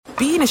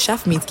being a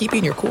chef means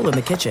keeping your cool in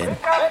the kitchen.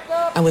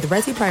 And with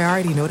Resi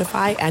Priority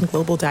Notify and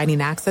Global Dining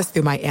Access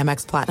through my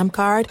Amex Platinum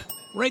card,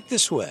 right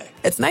this way.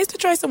 It's nice to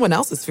try someone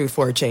else's food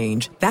for a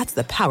change. That's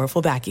the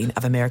powerful backing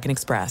of American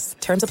Express.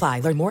 Terms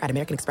apply. Learn more at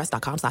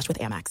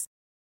americanexpress.com/withAmex.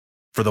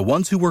 For the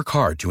ones who work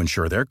hard to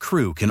ensure their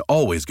crew can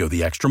always go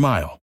the extra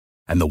mile,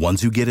 and the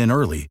ones who get in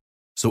early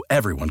so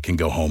everyone can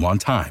go home on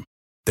time,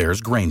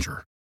 there's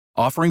Grainger,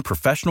 offering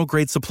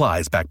professional-grade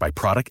supplies backed by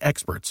product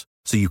experts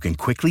so you can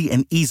quickly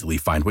and easily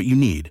find what you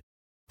need.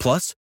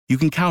 Plus, you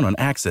can count on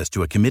access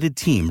to a committed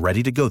team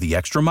ready to go the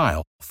extra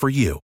mile for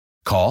you.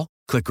 Call,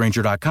 click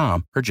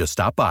Grainger.com, or just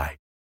stop by.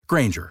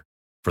 Grainger,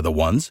 for the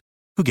ones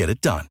who get it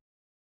done.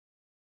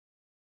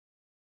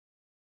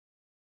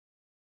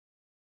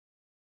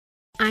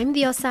 I'm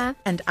Diosa.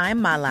 And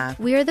I'm Mala.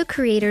 We are the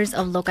creators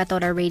of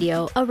Locatora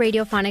Radio, a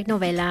radiophonic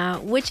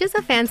novela, which is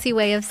a fancy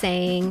way of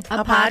saying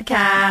a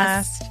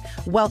podcast.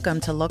 Welcome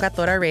to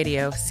Locatora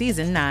Radio,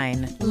 Season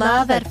 9.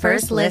 Love at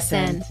first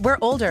listen. We're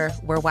older,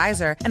 we're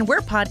wiser, and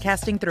we're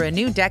podcasting through a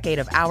new decade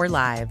of our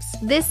lives.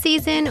 This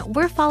season,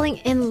 we're falling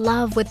in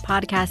love with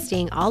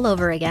podcasting all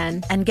over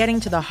again. And getting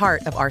to the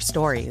heart of our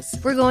stories.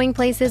 We're going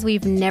places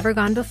we've never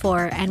gone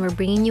before, and we're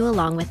bringing you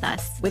along with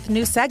us. With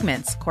new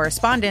segments,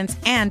 correspondence,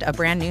 and a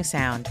brand new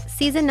sound.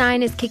 Season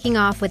 9 is kicking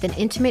off with an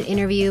intimate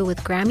interview with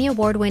Grammy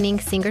Award-winning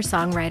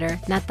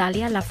singer-songwriter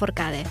Natalia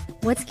Lafourcade.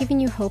 What's giving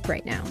you hope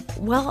right now?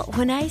 Well,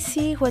 when I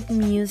see what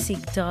music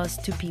does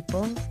to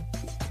people,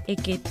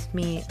 it gives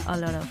me a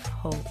lot of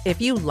hope.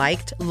 If you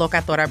liked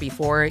Locatora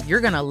before,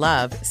 you're going to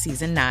love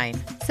Season 9.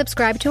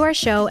 Subscribe to our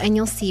show and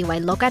you'll see why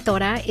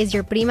Locatora is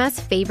your prima's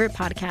favorite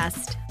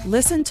podcast.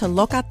 Listen to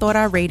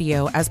Locatora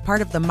Radio as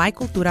part of the My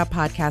Cultura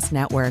Podcast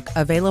Network,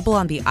 available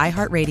on the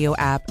iHeartRadio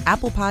app,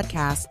 Apple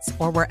Podcasts,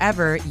 or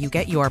wherever you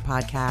get your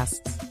podcasts.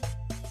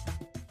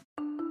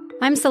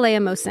 I'm Saleha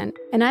Mohsen,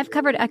 and I've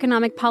covered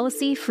economic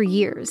policy for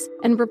years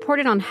and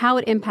reported on how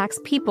it impacts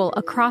people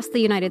across the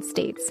United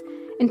States.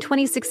 In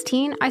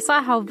 2016, I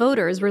saw how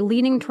voters were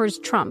leaning towards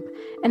Trump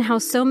and how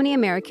so many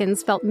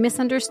Americans felt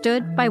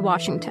misunderstood by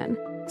Washington.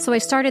 So I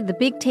started The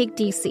Big Take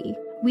DC.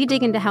 We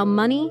dig into how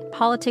money,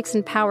 politics,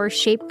 and power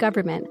shape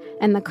government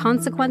and the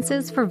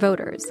consequences for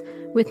voters.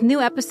 With new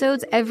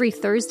episodes every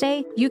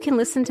Thursday, you can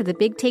listen to The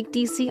Big Take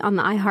DC on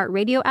the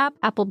iHeartRadio app,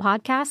 Apple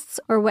Podcasts,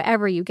 or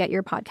wherever you get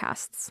your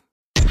podcasts.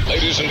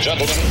 Ladies and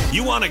gentlemen,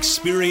 you want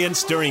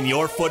experience during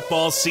your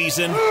football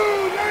season?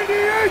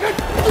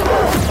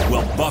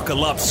 Well,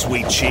 buckle up,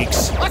 sweet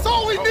cheeks. That's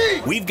all we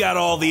need. We've got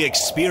all the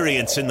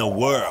experience in the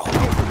world.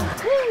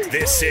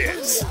 This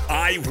is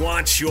I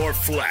Want Your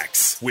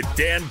Flex with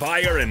Dan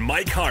Beyer and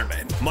Mike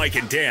Harmon. Mike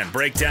and Dan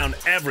break down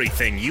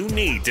everything you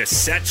need to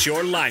set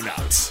your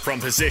lineups.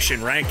 From position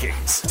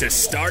rankings to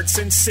starts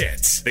and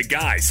sits, the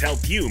guys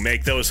help you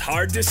make those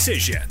hard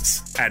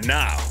decisions. And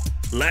now,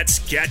 let's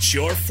get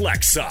your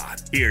flex on.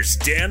 Here's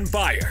Dan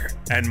Beyer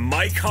and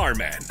Mike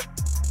Harmon.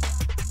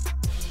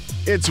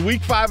 It's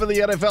week 5 of the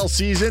NFL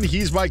season.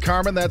 He's Mike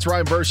Harmon. That's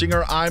Ryan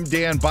Bershinger. I'm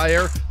Dan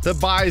Beyer. The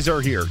buys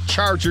are here.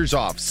 Chargers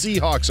off.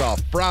 Seahawks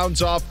off.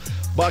 Browns off.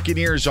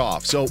 Buccaneers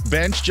off. So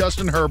bench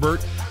Justin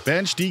Herbert.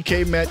 Bench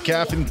DK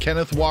Metcalf and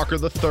Kenneth Walker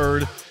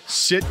III.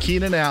 Sit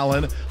Keenan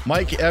Allen.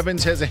 Mike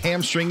Evans has a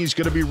hamstring. He's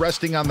going to be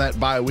resting on that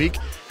bye week.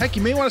 Heck,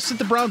 you may want to sit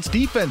the Browns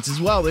defense as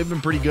well. They've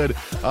been pretty good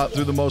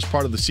through the most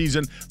part of the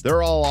season.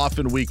 They're all off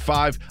in week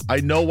 5.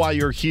 I know why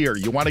you're here.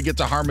 You want to get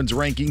to Harmon's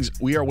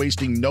rankings. We are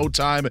wasting no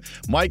time.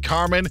 Mike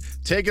Harmon,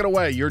 take it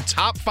away. Your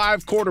top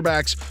 5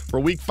 quarterbacks for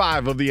week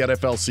 5 of the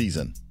NFL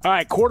season. All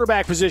right,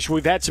 quarterback position.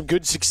 We've had some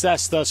good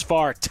success thus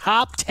far.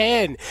 Top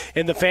 10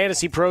 in the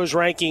Fantasy Pros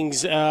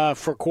rankings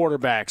for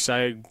quarterbacks.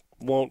 I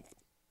won't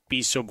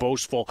be so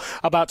boastful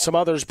about some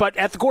others. But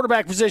at the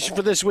quarterback position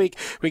for this week,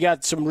 we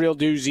got some real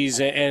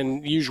doozies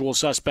and usual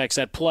suspects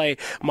at play.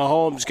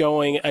 Mahomes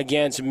going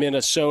against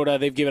Minnesota.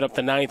 They've given up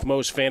the 9th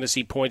most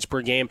fantasy points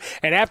per game.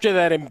 And after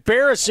that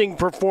embarrassing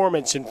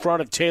performance in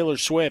front of Taylor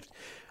Swift,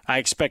 I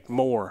expect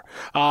more.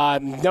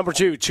 Number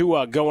 2,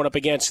 Tua going up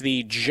against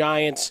the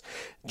Giants.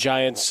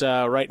 Giants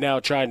right now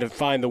trying to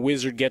find the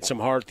wizard, get some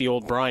heart, the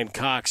old Brian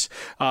Cox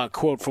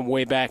quote from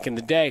way back in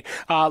the day.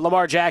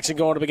 Lamar Jackson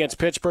going up against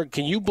Pittsburgh.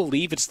 Can you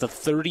believe it's the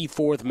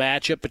 34th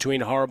matchup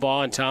between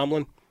Harbaugh and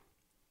Tomlin?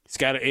 He's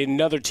got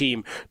another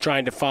team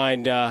trying to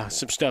find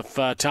some stuff.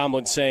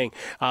 Tomlin saying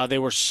they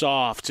were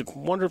soft.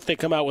 Wonder if they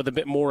come out with a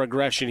bit more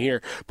aggression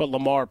here. But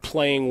Lamar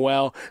playing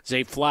well.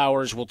 Zay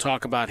Flowers, we'll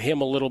talk about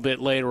him a little bit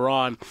later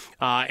on.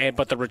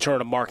 But the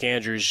return of Mark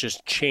Andrews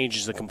just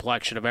changes the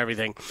complexion of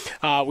everything.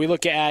 We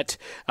look at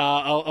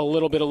a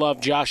little bit of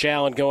love. Josh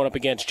Allen going up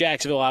against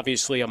Jacksonville.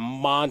 Obviously a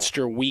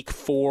monster week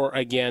 4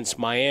 against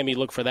Miami.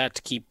 Look for that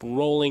to keep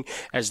rolling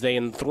as they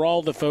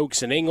enthrall the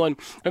folks in England.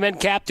 And then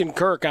Captain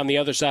Kirk on the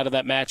other side of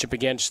that match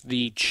against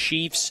the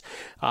Chiefs.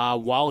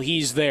 While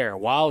he's there,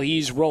 while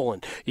he's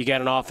rolling, you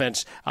got an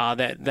offense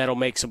that'll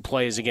make some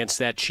plays against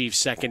that Chiefs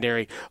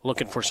secondary.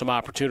 Looking for some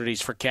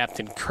opportunities for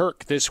Captain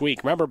Kirk this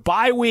week. Remember,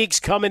 bye weeks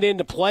coming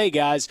into play,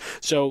 guys,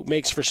 so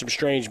makes for some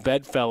strange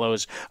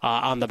bedfellows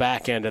on the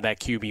back end of that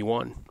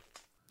QB1.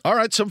 All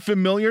right, some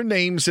familiar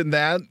names in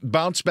that.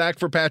 Bounce back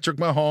for Patrick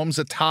Mahomes,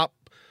 the top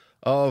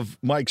of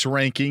Mike's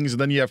rankings, and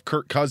then you have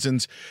Kirk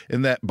Cousins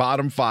in that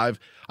bottom 5.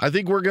 I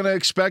think we're going to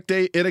expect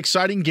an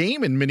exciting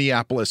game in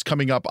Minneapolis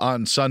coming up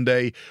on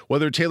Sunday,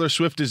 whether Taylor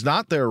Swift is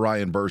not there,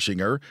 Ryan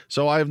Bershinger.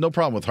 So I have no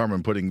problem with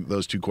Harmon putting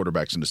those 2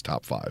 quarterbacks in his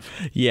top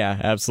 5.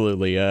 Yeah,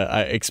 absolutely.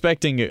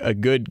 Expecting a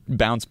good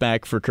bounce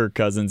back for Kirk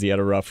Cousins. He had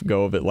a rough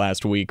go of it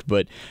last week,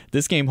 but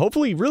this game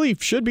hopefully really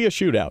should be a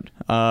shootout.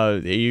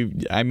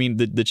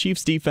 The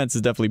Chiefs' defense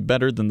is definitely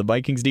better than the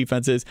Vikings'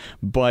 defense is,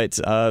 but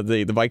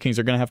the Vikings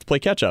are going to have to play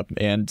catch-up,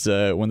 and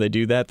when they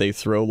do that, they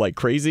throw like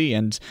crazy,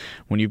 and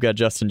when you've got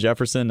Justin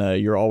Jefferson,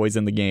 you're always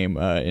in the game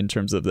in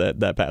terms of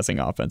that passing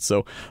offense.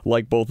 So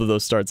like both of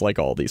those starts, like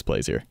all these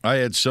plays here. I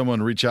had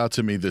someone reach out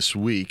to me this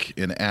week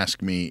and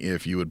ask me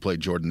if you would play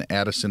Jordan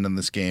Addison in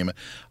this game.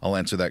 I'll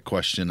answer that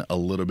question a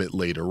little bit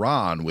later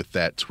on with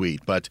that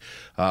tweet. But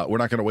we're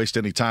not going to waste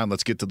any time.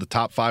 Let's get to the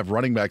top 5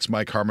 running backs.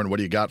 Mike Harmon, what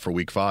do you got for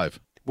week 5?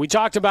 We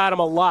talked about him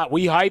a lot.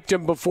 We hyped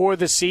him before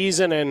the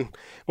season, and,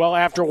 well,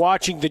 after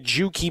watching the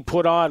juke he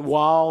put on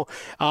while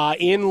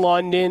in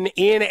London,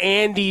 in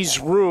Andy's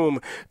room,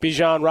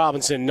 Bijan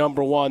Robinson,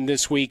 number 1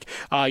 this week.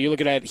 You're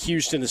looking at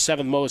Houston, the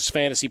 7th most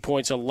fantasy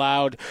points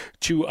allowed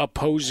to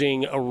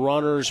opposing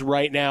runners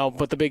right now.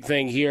 But the big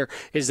thing here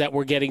is that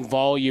we're getting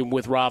volume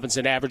with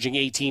Robinson, averaging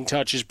 18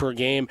 touches per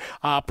game,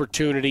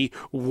 opportunity,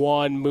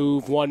 1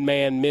 move, 1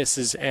 man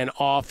misses, and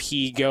off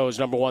he goes.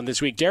 Number 1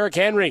 this week. Derrick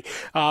Henry,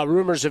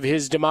 rumors of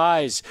his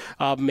demise,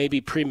 maybe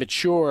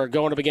premature,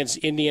 going up against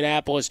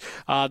Indianapolis.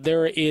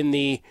 They're in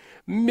the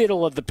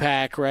middle of the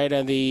pack, right,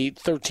 and the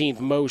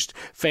 13th most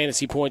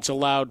fantasy points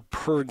allowed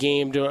per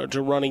game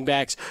to running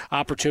backs.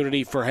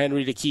 Opportunity for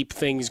Henry to keep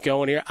things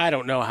going here. I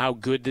don't know how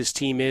good this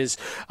team is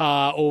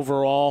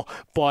overall,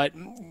 but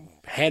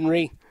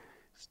Henry,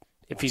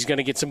 if he's going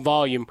to get some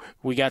volume,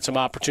 we got some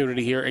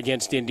opportunity here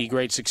against Indy.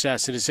 Great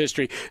success in his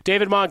history.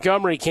 David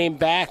Montgomery came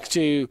back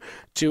to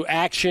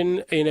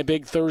action in a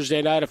big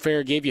Thursday night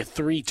affair, gave you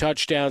 3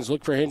 touchdowns.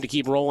 Look for him to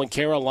keep rolling.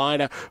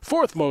 Carolina,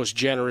 4th most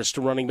generous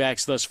to running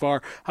backs thus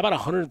far. How about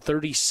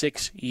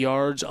 136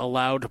 yards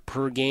allowed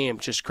per game?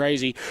 Just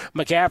crazy.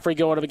 McCaffrey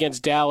going up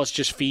against Dallas,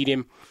 just feed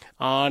him.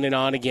 On and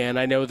on again.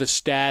 I know the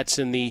stats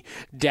and the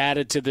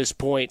data to this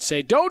point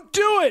say, don't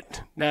do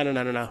it.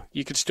 No.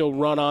 You could still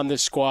run on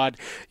this squad.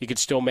 You could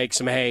still make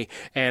some hay.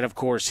 And, of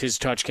course, his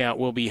touch count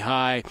will be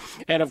high.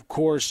 And, of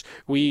course,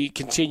 we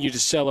continue to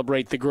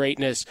celebrate the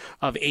greatness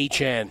of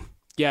Achane.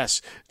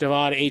 Yes,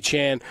 Devon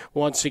Achane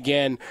once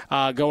again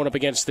going up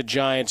against the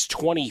Giants,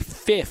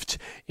 25th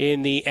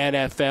in the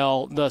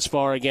NFL thus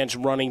far against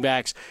running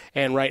backs.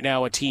 And right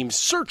now a team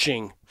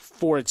searching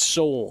for its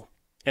soul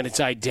and its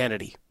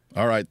identity.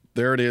 All right,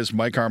 there it is,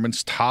 Mike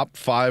Harmon's top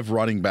 5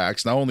 running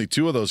backs. Now, only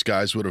 2 of those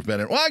guys would have been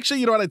in. Well,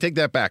 actually, you know what? I take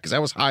that back because I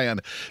was high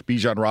on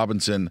Bijan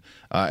Robinson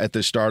at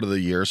the start of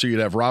the year. So you'd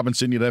have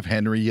Robinson, you'd have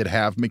Henry, you'd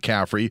have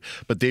McCaffrey.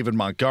 But David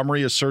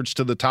Montgomery has surged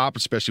to the top,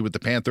 especially with the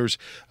Panthers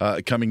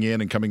coming in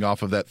and coming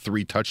off of that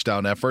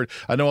 3-touchdown effort.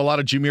 I know a lot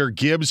of Jahmyr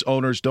Gibbs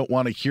owners don't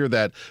want to hear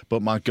that,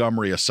 but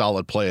Montgomery, a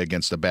solid play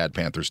against a bad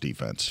Panthers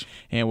defense.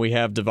 And we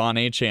have Devon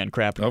Achane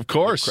of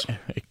course.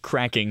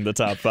 Cracking the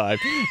top 5.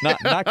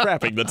 Not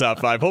crapping the top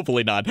 5.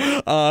 Hopefully not.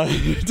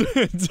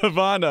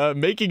 Devon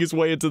making his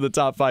way into the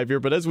top 5 here,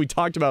 but as we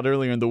talked about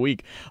earlier in the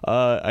week,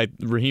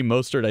 Raheem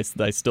Mostert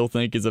I still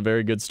think is a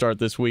very good start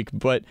this week.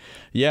 But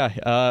yeah,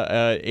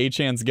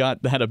 Achane's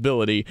got that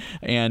ability,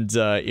 and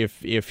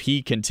if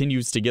he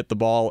continues to get the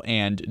ball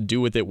and do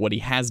with it what he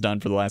has done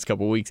for the last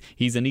couple of weeks,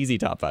 he's an easy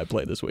top 5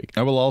 play this week.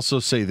 I will also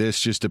say this,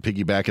 just to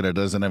piggyback, and it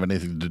doesn't have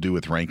anything to do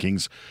with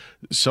rankings.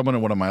 Someone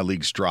in one of my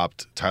leagues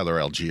dropped Tyler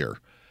Algier.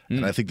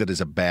 And I think that is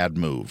a bad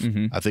move.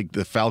 Mm-hmm. I think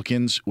the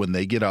Falcons, when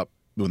they get up,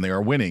 when they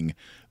are winning,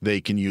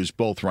 they can use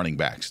both running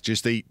backs.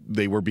 Just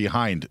they were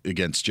behind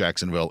against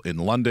Jacksonville in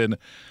London.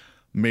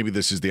 Maybe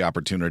this is the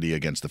opportunity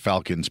against the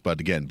Falcons. But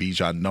again,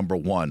 Bijan number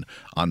 1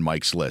 on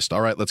Mike's list.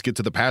 All right, let's get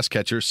to the pass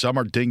catchers. Some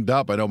are dinged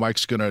up. I know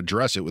Mike's going to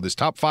address it with his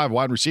top 5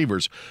 wide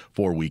receivers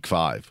for week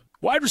 5.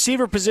 Wide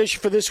receiver position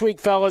for this week,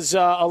 fellas,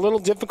 a little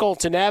difficult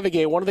to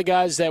navigate. One of the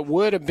guys that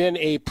would have been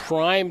a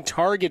prime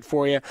target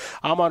for you,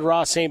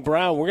 Amon-Ra St.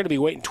 Brown, we're going to be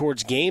waiting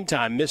towards game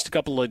time. Missed a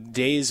couple of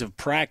days of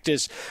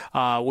practice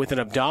with an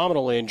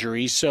abdominal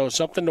injury, so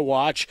something to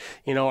watch.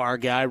 You know, our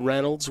guy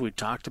Reynolds, we've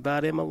talked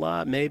about him a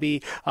lot,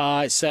 maybe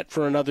set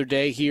for another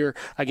day here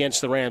against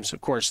the Rams.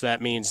 Of course,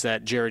 that means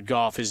that Jared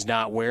Goff is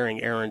not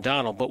wearing Aaron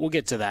Donald, but we'll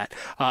get to that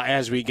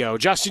as we go.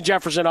 Justin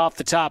Jefferson off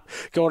the top,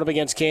 going up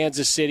against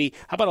Kansas City.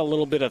 How about a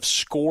little bit of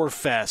score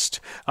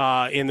fest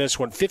in this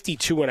one?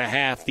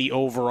 52.5 the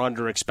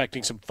over-under,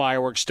 expecting some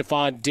fireworks.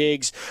 Stephon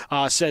Diggs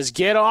says,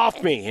 get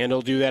off me, and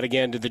he'll do that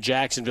again to the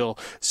Jacksonville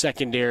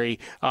secondary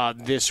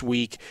this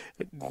week.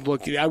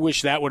 Look, I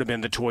wish that would have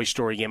been the Toy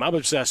Story game. I'm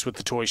obsessed with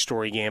the Toy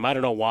Story game. I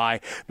don't know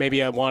why.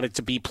 Maybe I want it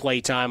to be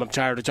playtime. I'm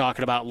tired of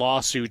talking about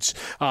lawsuits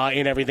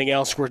and everything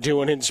else we're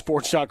doing in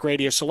Sports Talk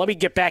Radio. So let me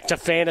get back to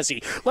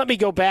fantasy. Let me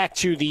go back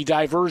to the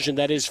diversion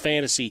that is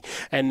fantasy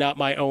and not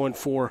my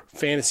 0-4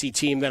 fantasy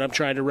team that I'm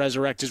trying to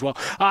resurrect as well.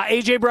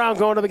 A.J. Brown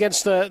going up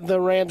against the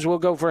Rams. We'll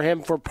go for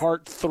him for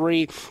part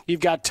 3. You've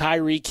got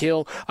Tyreek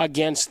Hill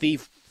against the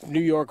New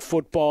York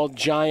Football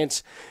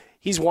Giants.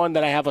 He's one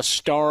that I have a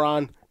star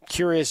on.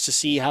 Curious to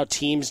see how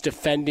teams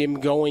defend him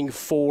going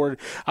forward.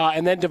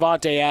 And then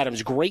Devontae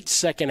Adams, great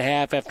second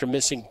half after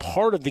missing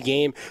part of the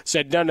game,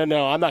 said,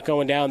 no, I'm not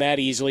going down that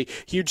easily.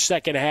 Huge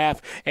second half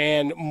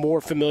and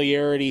more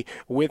familiarity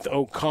with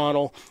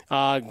O'Connell.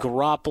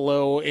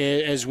 Garoppolo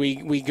as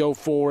we go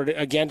forward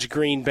against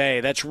Green Bay.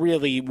 That's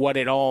really what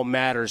it all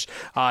matters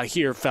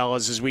here,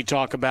 fellas, as we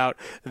talk about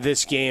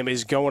this game,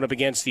 is going up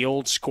against the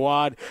old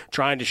squad,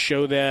 trying to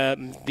show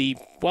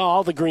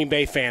all the Green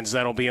Bay fans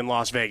that'll be in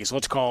Las Vegas,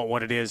 let's call it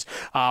what it is,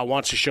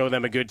 wants to show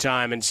them a good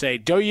time and say,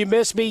 do you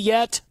miss me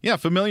yet? Yeah,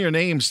 familiar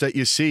names that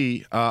you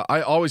see.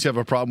 I always have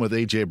a problem with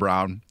A.J.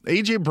 Brown.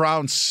 A.J.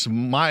 Brown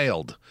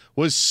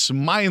was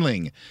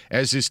smiling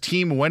as his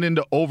team went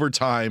into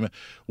overtime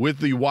with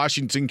the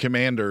Washington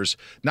Commanders,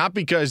 not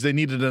because they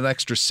needed an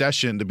extra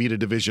session to beat a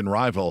division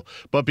rival,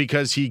 but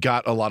because he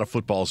got a lot of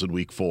footballs in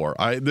week 4.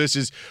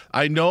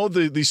 I know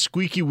the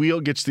squeaky wheel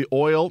gets the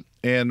oil,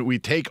 and we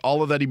take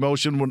all of that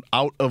emotion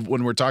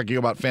when we're talking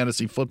about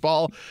fantasy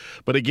football.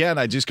 But again,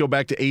 I just go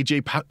back to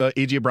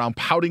A.J. Brown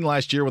pouting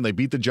last year when they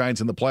beat the Giants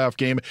in the playoff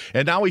game,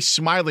 and now he's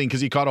smiling because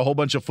he caught a whole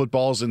bunch of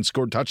footballs and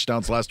scored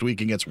touchdowns last week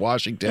against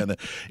Washington,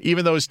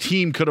 even though his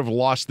team could have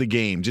lost the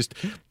game.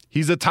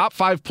 He's a top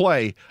 5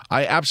 play.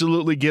 I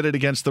absolutely get it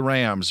against the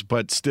Rams,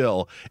 but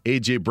still,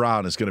 A.J.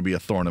 Brown is going to be a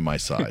thorn in my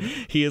side.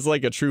 He is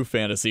like a true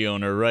fantasy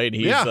owner, right?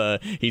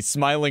 He's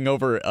smiling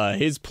over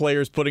his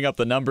players putting up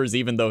the numbers,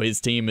 even though his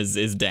team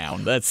is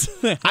down.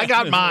 I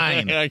got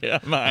mine. I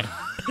got mine.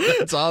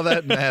 That's all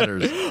that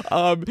matters.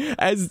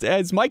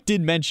 As Mike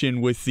did mention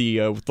with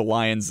the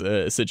Lions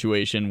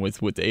situation with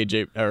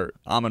AJ or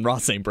Amon-Ra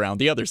St. Brown,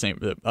 the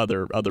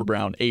other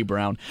Brown, A.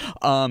 Brown.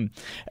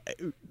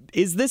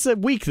 Is this a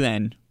week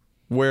then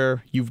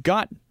where you've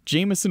got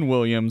Jameson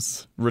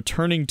Williams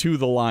returning to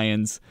the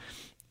Lions?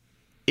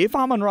 If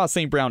Amon-Ra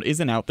St. Brown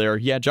isn't out there,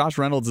 yeah, Josh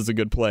Reynolds is a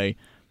good play.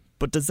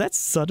 But does that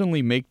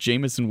suddenly make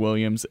Jameson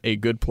Williams a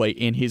good play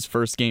in his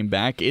first game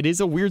back? It is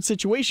a weird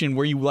situation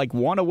where you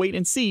want to wait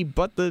and see,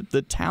 but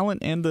the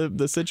talent and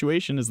the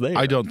situation is there.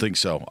 I don't think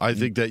so. I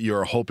think that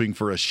you're hoping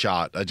for a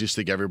shot. I just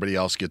think everybody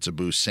else gets a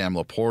boost. Sam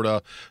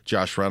Laporta,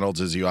 Josh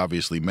Reynolds, as you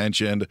obviously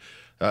mentioned.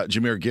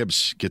 Jahmyr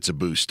Gibbs gets a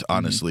boost,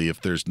 honestly,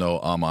 if there's no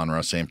Amon-Ra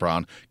St.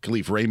 Brown.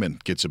 Khalif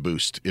Raymond gets a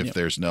boost if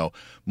there's no.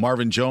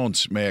 Marvin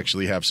Jones may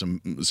actually have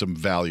some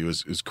value,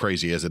 as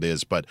crazy as it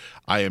is, but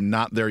I am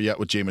not there yet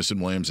with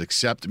Jameson Williams,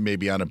 except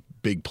maybe on a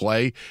big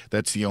play.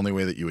 That's the only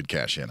way that you would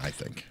cash in, I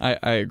think.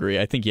 I agree.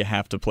 I think you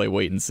have to play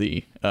wait and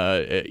see.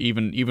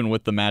 Even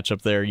with the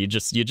matchup there, you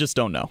just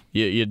don't know.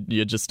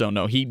 You just don't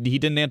know. He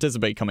didn't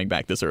anticipate coming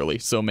back this early,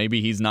 so maybe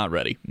he's not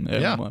ready.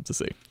 We'll have to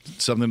see.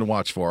 Something to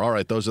watch for. All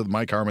right, those are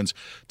Mike Harmon's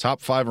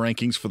top 5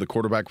 rankings for the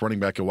quarterback, running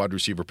back, and wide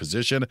receiver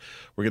position.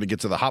 We're going to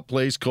get to the hot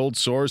plays, cold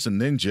sores, and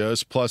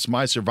ninjas, plus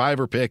my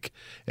survivor pick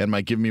and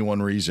my give you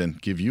one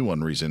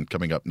reason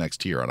coming up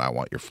next here on I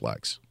Want Your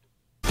Flex.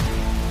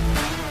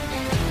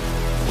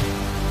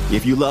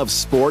 If you love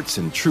sports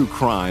and true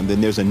crime, then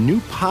there's a new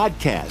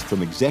podcast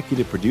from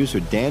executive producer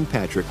Dan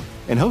Patrick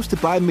and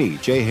hosted by me,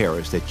 Jay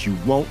Harris, that you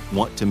won't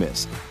want to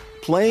miss.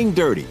 Playing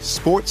Dirty: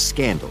 Sports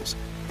Scandals.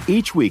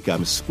 Each week,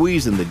 I'm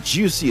squeezing the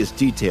juiciest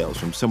details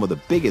from some of the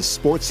biggest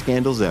sports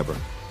scandals ever.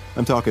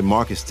 I'm talking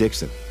Marcus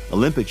Dixon,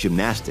 Olympic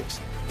gymnastics,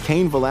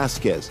 Cain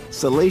Velasquez,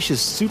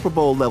 salacious Super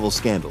Bowl-level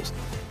scandals.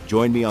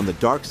 Join me on the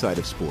dark side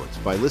of sports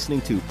by listening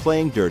to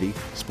Playing Dirty: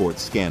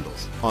 Sports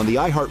Scandals on the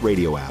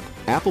iHeartRadio app,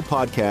 Apple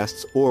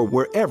Podcasts, or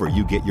wherever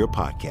you get your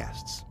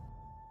podcasts.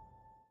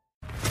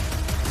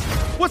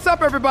 What's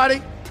up,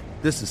 everybody?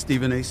 This is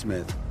Stephen A.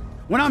 Smith.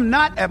 When I'm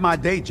not at my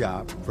day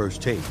job,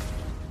 First Take,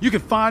 you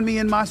can find me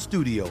in my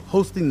studio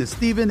hosting the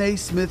Stephen A.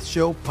 Smith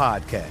Show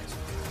podcast.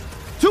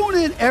 Tune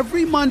in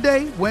every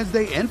Monday,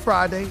 Wednesday, and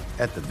Friday,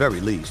 at the very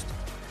least,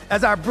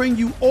 as I bring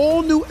you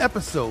all new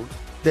episodes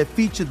that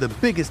feature the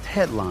biggest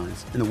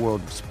headlines in the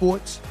world of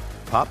sports,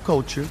 pop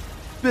culture,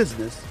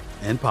 business,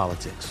 and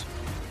politics.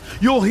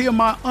 You'll hear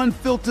my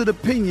unfiltered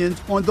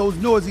opinions on those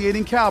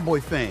nauseating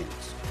Cowboy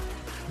fans,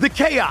 the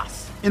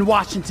chaos in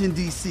Washington,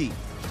 D.C.,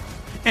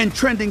 and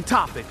trending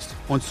topics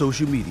on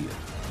social media,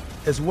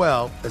 as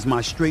well as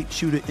my straight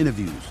shooter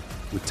interviews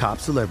with top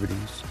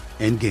celebrities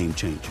and game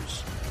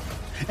changers.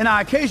 And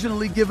I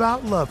occasionally give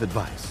out love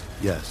advice.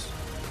 Yes,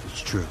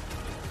 it's true.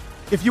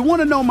 If you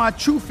want to know my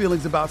true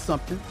feelings about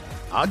something,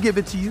 I'll give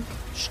it to you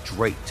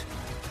straight.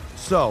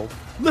 So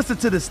listen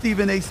to the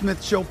Stephen A.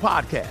 Smith Show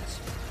podcast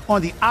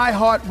on the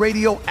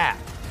iHeartRadio app,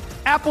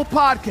 Apple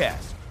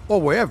Podcasts,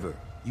 or wherever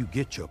you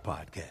get your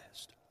podcast.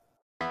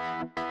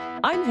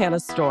 I'm Hannah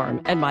Storm,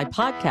 and my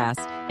podcast,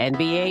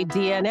 NBA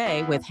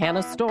DNA with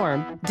Hannah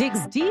Storm,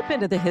 digs deep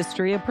into the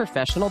history of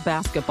professional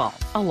basketball,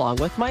 along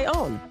with my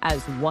own,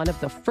 as one of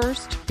the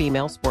first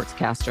female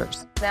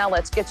sportscasters. Now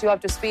let's get you up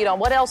to speed on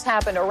what else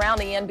happened around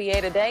the NBA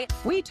today.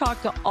 We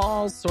talk to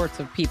all sorts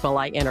of people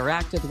I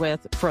interacted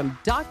with, from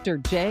Dr.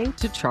 J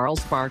to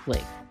Charles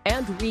Barkley.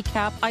 and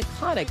recap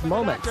iconic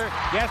moments.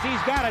 Yes,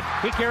 he's got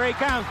it. Here he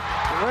comes.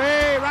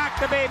 Way rock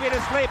the baby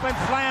to sleep and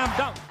slam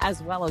dunk.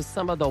 As well as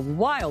some of the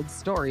wild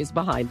stories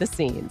behind the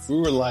scenes. We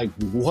were like,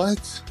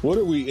 what? What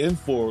are we in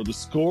for? The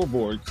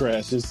scoreboard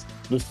crashes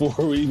before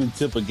we even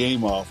tip a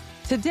game off.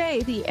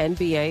 Today, the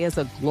NBA is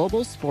a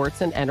global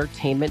sports and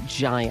entertainment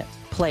giant.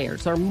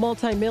 Players are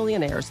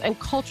multimillionaires and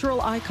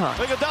cultural icons.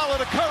 Iguodala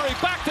to Curry,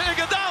 back to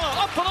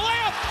Iguodala, up for the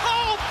layup.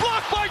 Oh,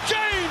 blocked by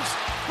James!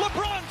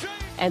 LeBron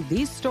James! And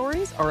these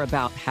stories are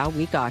about how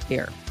we got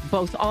here,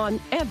 both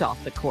on and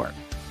off the court.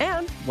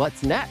 And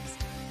what's next?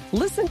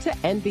 Listen to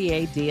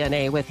NBA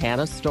DNA with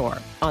Hannah Storm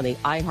on the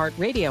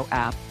iHeartRadio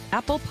app,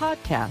 Apple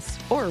Podcasts,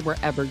 or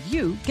wherever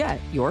you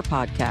get your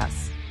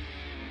podcasts.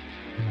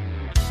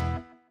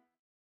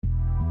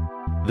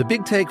 The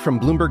Big Take from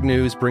Bloomberg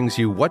News brings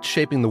you what's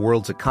shaping the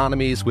world's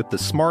economies with the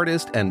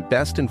smartest and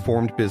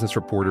best-informed business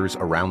reporters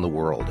around the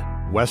world.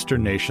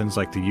 Western nations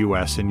like the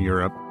U.S. and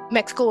Europe.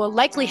 Mexico will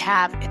likely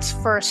have its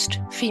first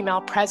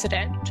female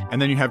president.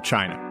 And then you have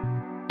China.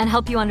 And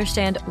help you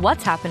understand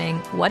what's happening,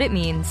 what it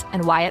means,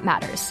 and why it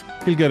matters.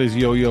 He'll get his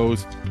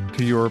yo-yos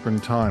to Europe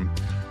in time.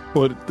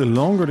 But the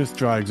longer this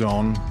drags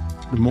on,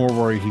 the more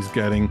worried he's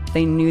getting.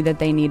 They knew that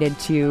they needed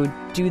to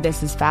do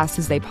this as fast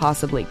as they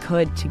possibly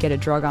could to get a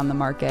drug on the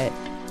market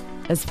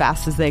as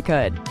fast as they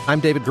could. I'm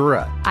David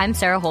Gura. I'm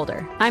Sarah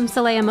Holder. I'm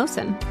Saleha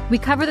Mohsen. We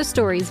cover the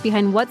stories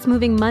behind what's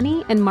moving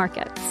money and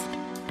markets.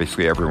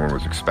 Basically, everyone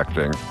was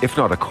expecting, if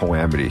not a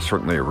calamity,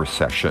 certainly a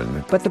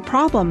recession. But the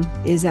problem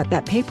is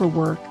that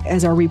paperwork,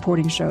 as our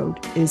reporting showed,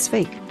 is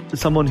fake.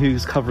 As someone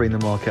who's covering the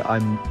market,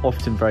 I'm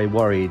often very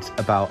worried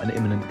about an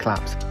imminent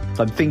collapse.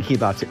 So I'm thinking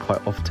about it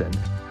quite often.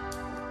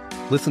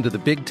 Listen to The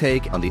Big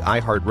Take on the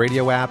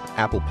iHeartRadio app,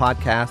 Apple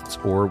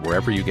Podcasts, or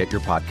wherever you get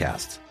your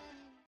podcasts.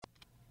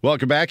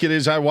 Welcome back. It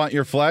is I Want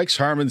Your Flex.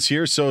 Harmon's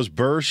here, so is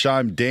Bursch.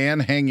 I'm Dan,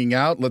 hanging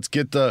out. Let's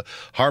get the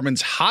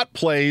Harmon's hot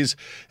plays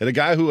and a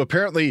guy who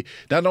apparently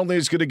not only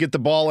is going to get the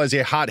ball as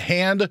a hot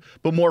hand,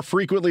 but more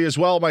frequently as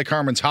well, Mike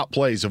Harmon's hot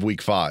plays of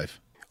Week 5.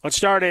 Let's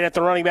start it at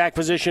the running back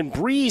position.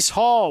 Breece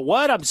Hall.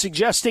 What? I'm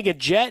suggesting a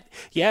Jet?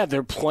 Yeah,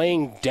 they're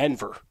playing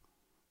Denver.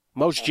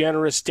 Most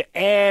generous to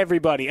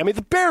everybody. I mean,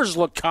 the Bears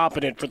looked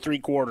competent for 3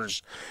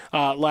 quarters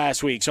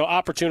last week. So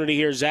opportunity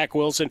here, Zach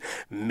Wilson.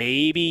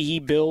 Maybe he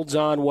builds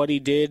on what he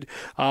did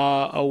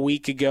a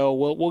week ago.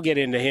 We'll get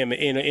into him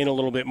in a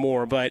little bit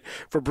more. But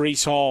for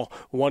Breece Hall,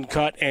 1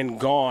 cut and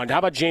gone. How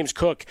about James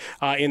Cook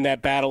in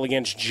that battle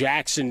against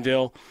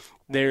Jacksonville?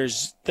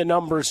 There's the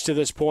numbers to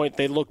this point.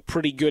 They look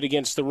pretty good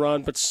against the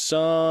run, but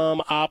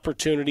some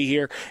opportunity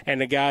here,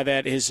 and a guy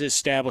that has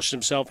established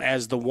himself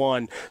as the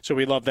one. So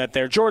we love that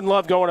there. Jordan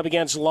Love going up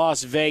against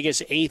Las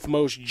Vegas, 8th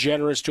most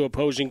generous to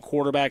opposing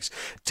quarterbacks.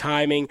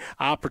 Timing,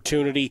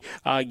 opportunity,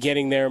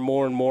 getting there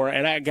more and more.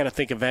 And I got to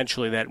think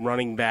eventually that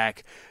running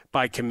back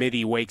by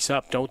committee wakes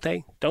up, don't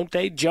they? Don't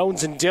they?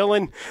 Jones and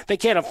Dillon, they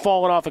can't have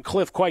fallen off a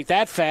cliff quite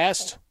that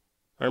fast.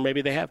 Or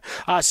maybe they have.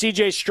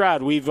 C.J.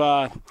 Stroud, we've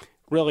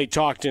really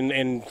talked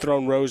and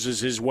thrown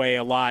roses his way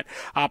a lot.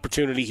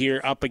 Opportunity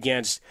here up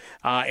against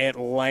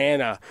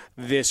Atlanta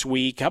this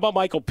week. How about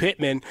Michael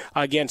Pittman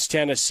against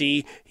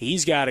Tennessee?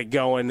 He's got it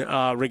going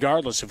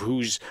regardless of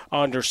who's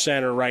under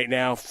center right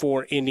now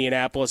for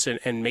Indianapolis.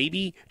 And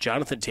maybe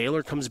Jonathan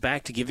Taylor comes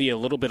back to give you a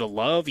little bit of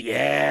love.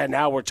 Yeah,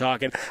 now we're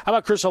talking. How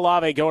about Chris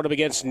Olave going up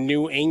against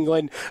New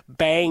England?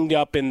 Banged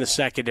up in the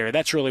secondary.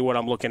 That's really what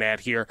I'm looking at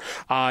here.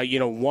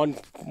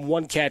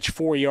 One catch,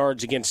 4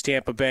 yards against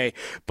Tampa Bay,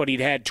 but he'd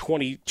had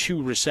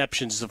 22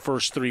 receptions the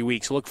first 3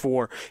 weeks. Look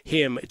for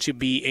him to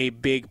be a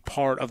big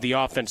part of the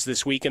offense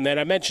this week. And then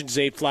I mentioned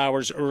Zay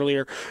Flowers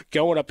earlier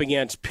going up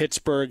against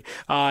Pittsburgh.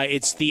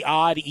 It's the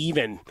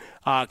odd-even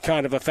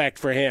kind of effect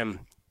for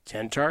him.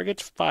 10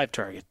 targets, 5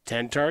 targets,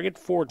 10 target,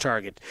 4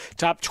 target.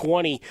 Top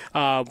 20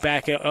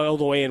 back all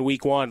the way in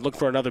week 1. Look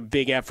for another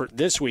big effort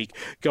this week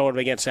going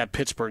against that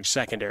Pittsburgh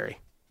secondary.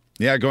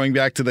 Yeah, going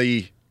back to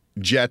the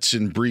Jets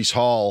and Breece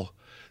Hall,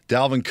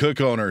 Dalvin Cook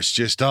owners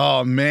just,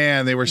 oh,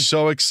 man, they were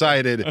so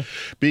excited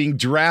being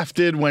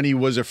drafted when he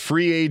was a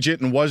free agent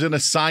and wasn't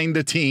assigned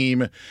a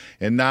team.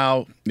 And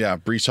now, yeah,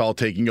 Breece Hall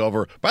taking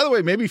over. By the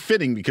way, maybe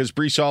fitting because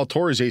Breece Hall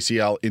tore his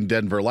ACL in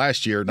Denver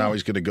last year. Now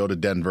he's going to go to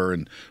Denver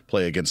and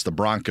play against the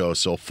Broncos.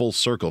 So full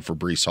circle for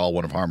Breece Hall,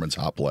 one of Harmon's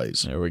hot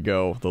plays. There we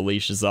go. The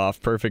leash is off.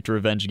 Perfect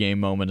revenge game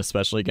moment,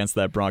 especially against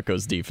that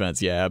Broncos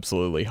defense. Yeah,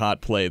 absolutely.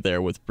 Hot play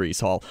there with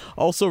Breece Hall.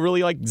 Also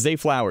really like Zay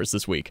Flowers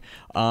this week.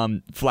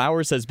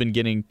 Flowers has been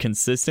getting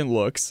consistent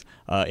looks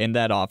in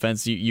that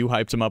offense. You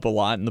hyped him up a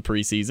lot in the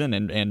preseason,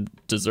 and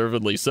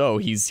deservedly so.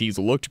 He's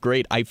looked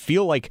great. I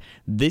feel like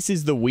this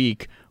is the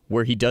week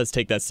where he does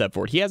take that step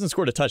forward. He hasn't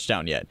scored a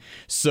touchdown yet,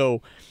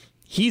 so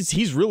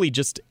he's really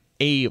just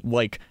a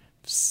 8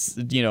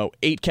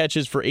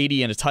 catches for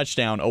 80 and a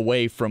touchdown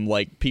away from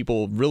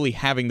people really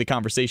having the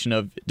conversation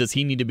of does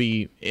he need to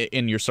be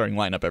in your starting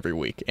lineup every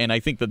week? And I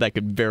think that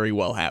could very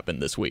well happen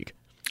this week.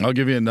 I'll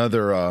give you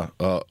another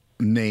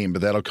name,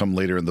 but that'll come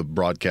later in the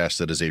broadcast,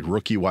 that is a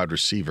rookie wide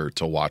receiver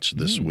to watch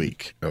this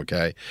week,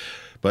 okay?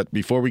 But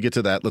before we get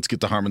to that, let's get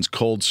to Harmon's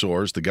cold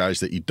sores, the guys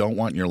that you don't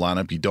want in your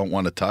lineup, you don't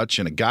want to touch,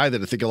 and a guy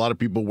that I think a lot of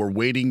people were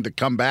waiting to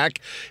come back,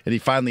 and he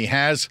finally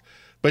has,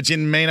 but you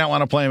may not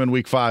want to play him in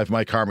Week 5.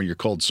 Mike Harmon, your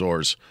cold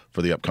sores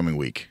for the upcoming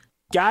week.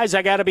 Guys,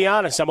 I got to be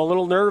honest, I'm a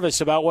little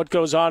nervous about what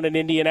goes on in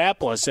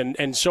Indianapolis,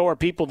 and so are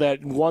people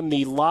that won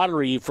the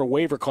lottery for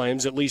waiver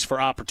claims, at least for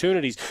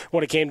opportunities,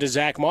 when it came to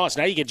Zach Moss.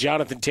 Now you get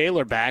Jonathan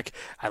Taylor back.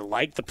 I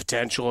like the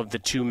potential of the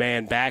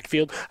two-man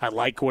backfield. I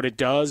like what it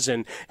does,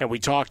 and we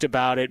talked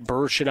about it,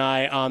 Bursch and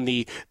I, on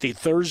the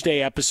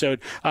Thursday episode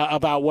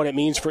about what it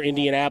means for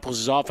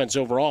Indianapolis' offense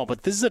overall.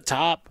 But this is a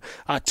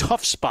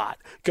tough spot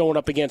going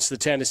up against the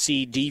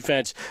Tennessee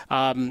defense.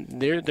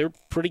 They're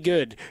pretty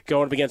good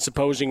going up against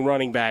opposing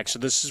running backs. So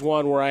this is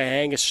one where I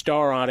hang a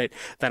star on it,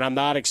 that I'm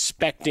not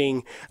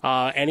expecting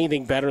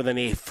anything better than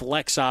a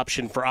flex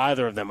option for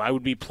either of them. I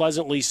would be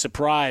pleasantly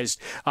surprised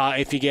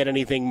if you get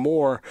anything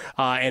more,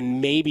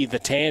 and maybe the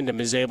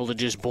tandem is able to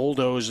just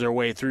bulldoze their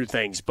way through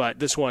things. But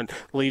this one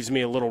leaves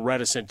me a little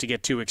reticent to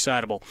get too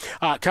excitable.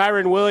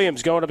 Kyren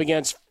Williams going up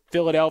against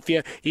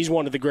Philadelphia. He's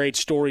one of the great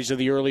stories of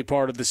the early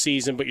part of the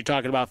season, but you're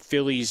talking about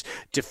Philly's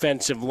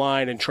defensive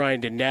line and trying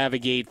to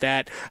navigate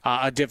that,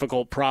 a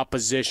difficult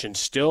proposition.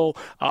 Still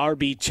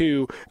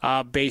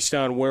RB2 based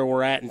on where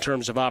we're at in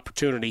terms of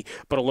opportunity,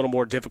 but a little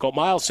more difficult.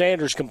 Miles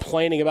Sanders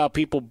complaining about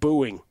people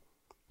booing.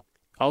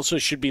 Also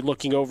should be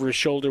looking over his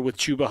shoulder with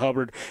Chuba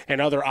Hubbard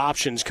and other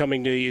options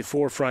coming to the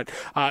forefront.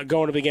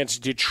 Going up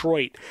against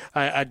Detroit,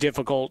 a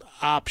difficult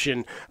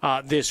option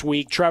this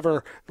week.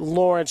 Trevor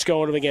Lawrence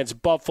going up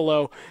against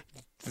Buffalo.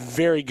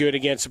 Very good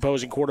against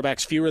opposing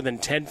quarterbacks, fewer than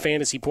 10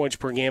 fantasy points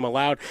per game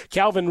allowed.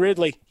 Calvin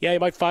Ridley, he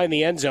might find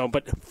the end zone,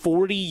 but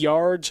 40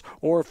 yards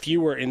or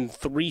fewer in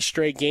 3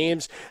 straight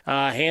games,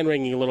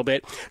 hand-wringing a little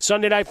bit.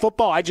 Sunday Night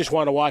Football, I just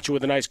want to watch it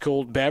with a nice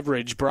cold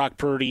beverage. Brock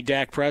Purdy,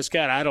 Dak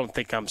Prescott, I don't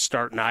think I'm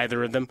starting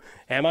either of them.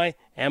 Am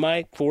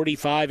I?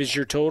 45 is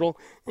your total?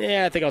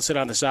 Yeah, I think I'll sit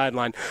on the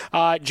sideline.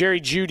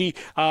 Jerry Jeudy,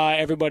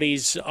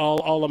 everybody's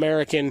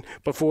All-American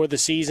before the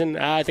season.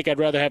 I think I'd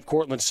rather have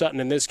Cortland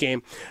Sutton in this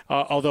game,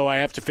 although I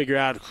have to figure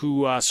out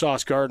who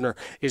Sauce Gardner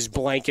is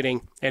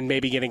blanketing and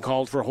maybe getting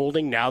called for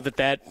holding now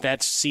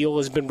that seal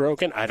has been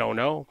broken. I don't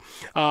know.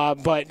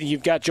 But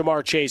you've got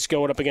Jamar Chase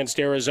going up against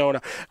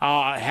Arizona.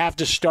 Have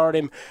to start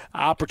him.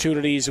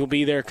 Opportunities will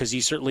be there because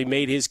he certainly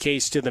made his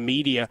case to the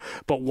media.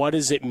 But what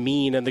does it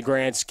mean on the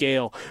grand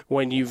scale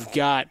when you've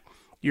got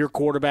your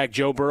quarterback,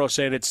 Joe Burrow,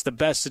 saying it's the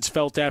best it's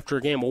felt after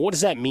a game? Well, what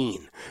does that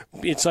mean?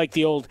 It's like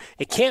the old,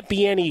 it can't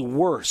be any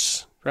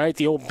worse, right?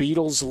 The old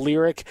Beatles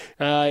lyric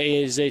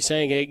is they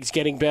saying it's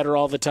getting better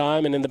all the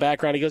time, and in the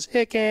background he goes,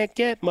 it can't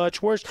get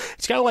much worse.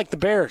 It's kind of like the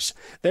Bears.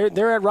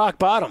 They're at rock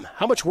bottom.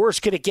 How much worse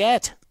could it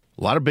get?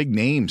 A lot of big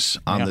names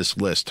on this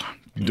list.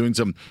 Doing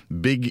some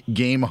big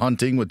game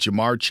hunting with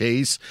Jamar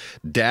Chase,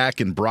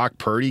 Dak and Brock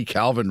Purdy,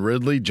 Calvin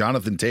Ridley,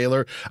 Jonathan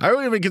Taylor. I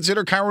don't even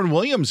consider Kyren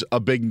Williams a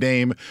big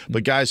name,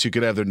 but guys who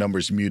could have their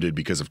numbers muted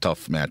because of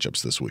tough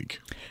matchups this week.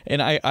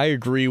 And I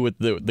agree with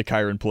the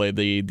Kyren play.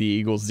 The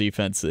Eagles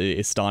defense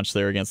is staunch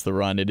there against the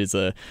run. It is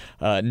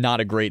not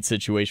a great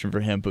situation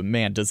for him, but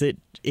man, does it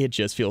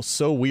just feels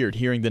so weird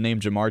hearing the name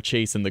Jamar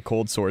Chase in the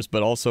cold sores,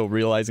 but also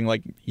realizing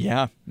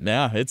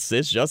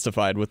it's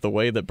justified with the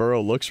way that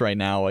Burrow looks right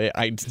now.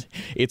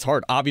 It's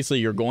hard. Obviously,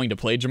 you're going to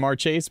play Jamar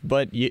Chase,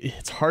 but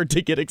it's hard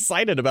to get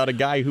excited about a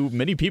guy who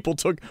many people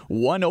took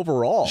 1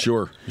 overall.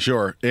 Sure.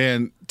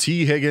 And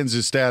T.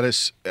 Higgins'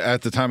 status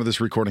at the time of this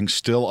recording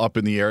still up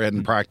in the air.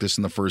 Hadn't practiced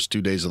in the first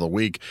 2 days of the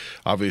week.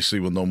 Obviously,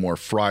 we'll know more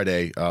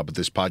Friday, but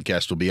this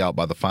podcast will be out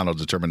by the final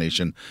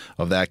determination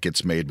of that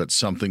gets made. But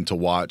something to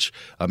watch.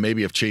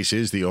 Maybe if Chase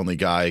is the only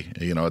guy,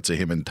 it's a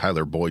him and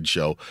Tyler Boyd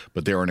show,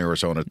 but they're in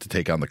Arizona to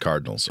take on the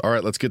Cardinals. All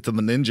right, let's get to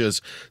the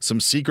Ninjas. Some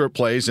secret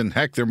plays, and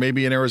heck, there may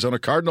be an Arizona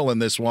Cardinal in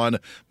this one.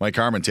 Mike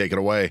Harmon, take it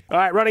away. All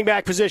right, running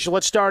back position.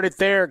 Let's start it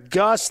there.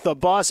 Gus the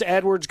Bus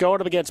Edwards going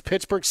up against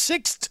Pittsburgh,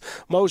 6th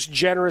most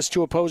generous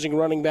to opposing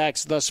running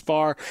backs thus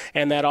far,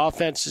 and that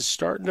offense is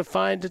starting to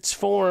find its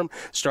form,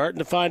 starting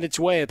to find its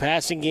way. The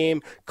passing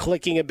game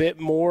clicking a bit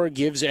more,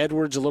 gives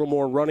Edwards a little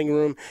more running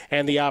room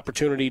and the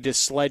opportunity to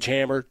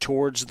sledgehammer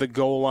towards the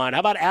goal line. How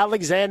about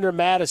Alexander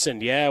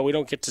Madison? Yeah, we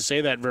don't get to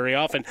say that very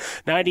often.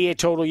 98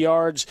 total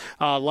yards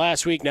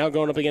last week, now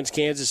going up against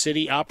Kansas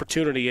City.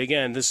 Opportunity.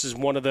 Again, this is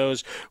one of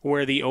those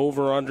where the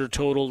over-under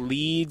total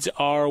leads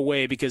our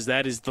way because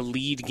that is the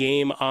lead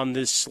game on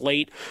this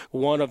slate,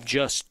 one of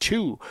just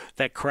 2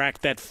 that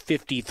cracked that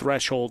 50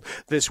 threshold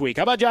this week.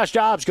 How about Josh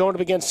Dobbs going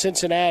up against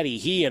Cincinnati?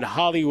 He and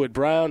Hollywood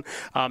Brown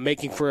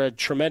making for a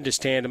tremendous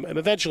tandem. And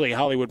eventually,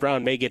 Hollywood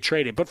Brown may get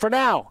traded. But for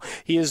now,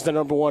 he is the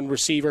number 1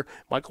 receiver.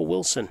 Michael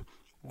Wilson,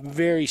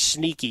 very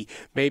sneaky,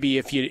 maybe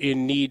if you're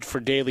in need for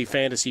daily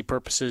fantasy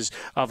purposes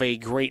of a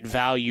great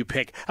value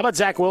pick. How about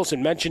Zach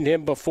Wilson? Mentioned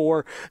him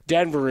before.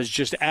 Denver is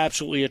just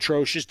absolutely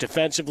atrocious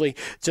defensively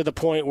to the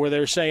point where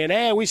they're saying,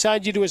 hey, we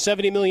signed you to a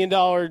 $70 million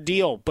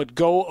deal, but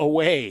go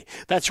away.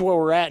 That's where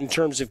we're at in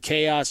terms of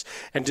chaos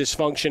and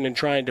dysfunction and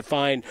trying to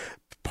find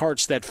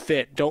parts that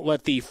fit. Don't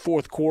let the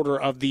fourth quarter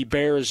of the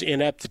Bears'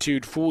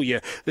 ineptitude fool you.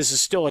 This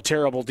is still a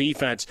terrible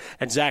defense,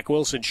 and Zach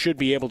Wilson should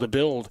be able to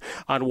build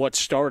on what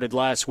started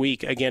last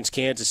week against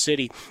Kansas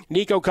City.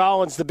 Nico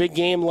Collins, the big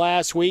game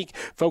last week.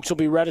 Folks will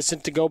be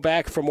reticent to go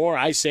back for more.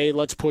 I say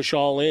let's push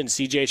all in.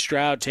 C.J.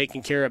 Stroud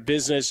taking care of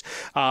business.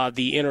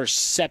 The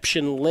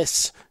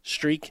interception-less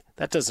streak,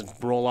 that doesn't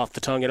roll off the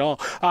tongue at all.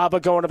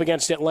 But going up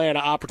against Atlanta,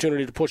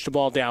 opportunity to push the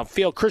ball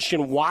downfield.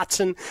 Christian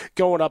Watson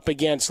going up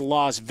against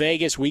Las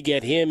Vegas. We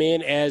get him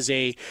in as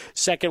a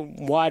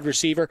second wide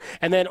receiver.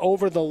 And then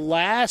over the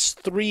last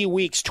 3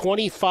 weeks,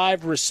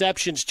 25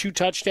 receptions, 2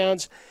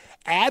 touchdowns.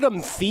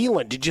 Adam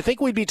Thielen. Did you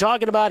think we'd be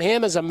talking about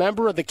him as a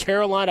member of the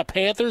Carolina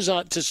Panthers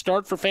to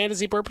start for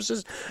fantasy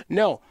purposes?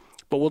 No.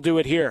 But we'll do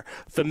it here.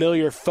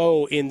 Familiar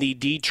foe in the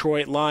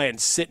Detroit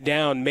Lions. Sit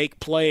down, make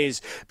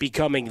plays,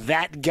 becoming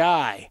that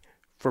guy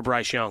for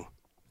Bryce Young.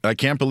 I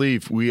can't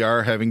believe we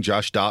are having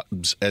Josh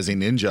Dobbs as a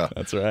ninja.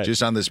 That's right.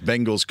 Just on this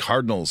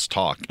Bengals-Cardinals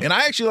talk. And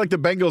I actually like the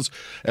Bengals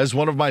as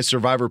one of my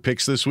survivor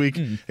picks this week.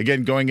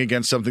 Again, going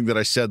against something that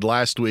I said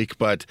last week,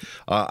 but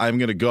I'm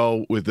going to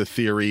go with the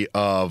theory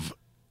of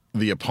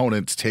the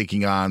opponent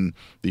taking on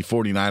the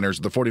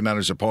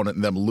 49ers opponent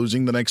and them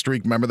losing the next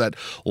streak. Remember that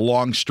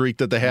long streak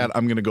that they had?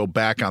 I'm going to go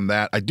back on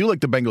that. I do like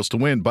the Bengals to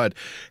win, but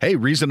hey,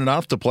 reason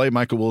enough to play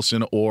Michael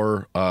Wilson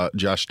or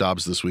Josh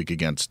Dobbs this week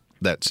against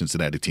that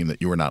Cincinnati team that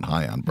you were not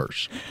high on,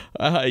 Bursch.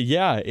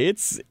 Yeah,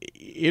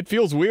 it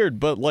feels weird,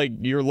 but like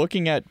you're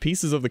looking at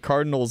pieces of the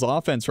Cardinals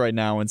offense right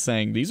now and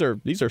saying these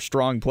are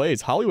strong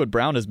plays. Hollywood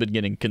Brown has been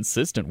getting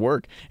consistent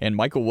work, and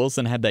Michael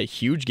Wilson had that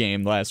huge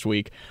game last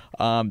week.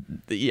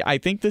 I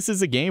think this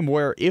is a game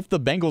where if the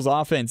Bengals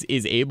offense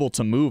is able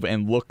to move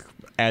and look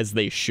as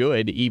they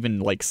should,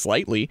 even like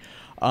slightly,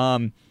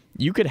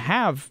 you could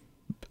have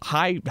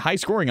high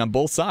scoring on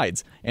both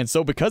sides. And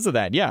so because of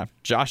that, yeah,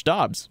 Josh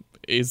Dobbs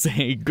is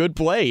a good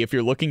play if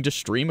you're looking to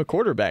stream a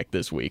quarterback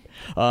this week.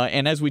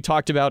 And as we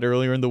talked about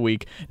earlier in the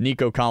week,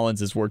 Nico Collins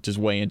has worked his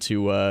way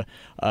into a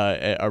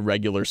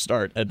regular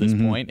start at this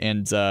point,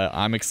 and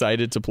I'm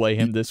excited to play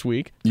him this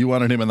week. You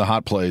wanted him in the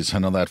hot plays. I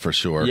know that for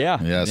sure. Yeah.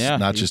 Yes, yeah.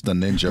 Not just a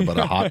ninja, but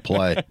a hot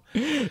play.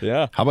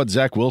 Yeah. How about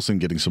Zach Wilson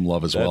getting some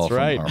love as well from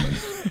Harmon?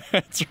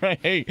 That's right.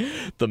 Hey,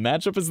 the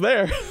matchup is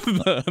there.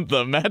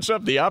 the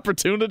matchup, the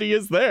opportunity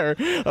is there.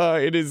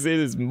 It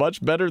is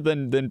much better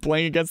than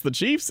playing against the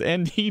Chiefs,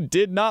 and he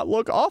did not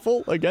look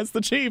awful against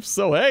the Chiefs.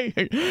 So, hey,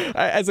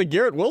 as a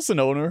Garrett Wilson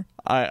owner,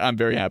 I'm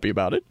very happy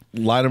about it.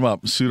 Line him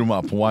up, suit him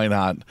up. Why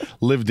not?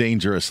 Live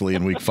dangerously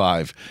in Week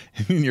 5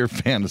 in your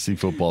fantasy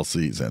football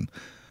season.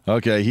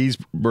 Okay, he's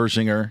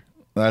Bershinger.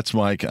 That's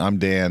Mike. I'm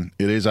Dan.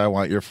 It is I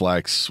Want Your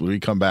Flex. When we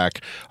come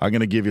back, I'm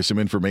going to give you some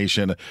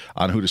information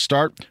on who to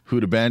start, who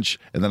to bench,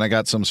 and then I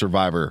got some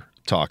survivor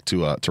talk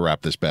to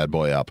wrap this bad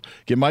boy up.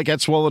 Get Mike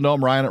at Swollen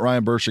Dome, Ryan at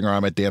Ryan Bershinger.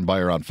 I'm at Dan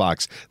Beyer on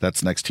Fox.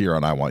 That's next here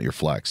on I Want Your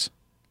Flex.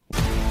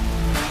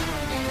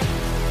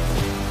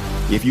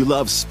 If you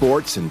love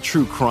sports and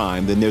true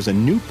crime, then there's a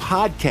new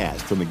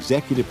podcast from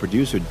executive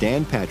producer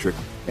Dan Patrick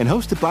and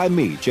hosted by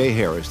me, Jay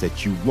Harris,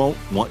 that you won't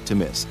want to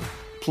miss.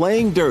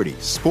 Playing Dirty: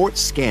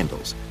 Sports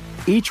Scandals.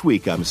 Each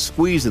week, I'm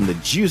squeezing the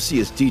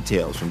juiciest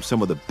details from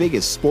some of the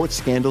biggest sports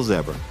scandals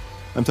ever.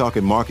 I'm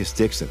talking Marcus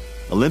Dixon,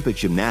 Olympic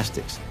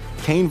gymnastics,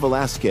 Cain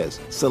Velasquez,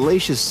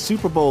 salacious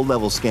Super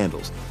Bowl-level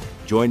scandals.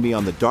 Join me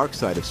on the dark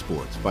side of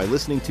sports by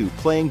listening to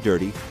Playing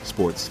Dirty: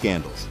 Sports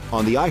Scandals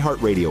on the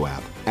iHeartRadio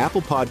app,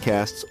 Apple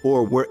Podcasts,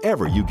 or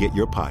wherever you get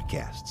your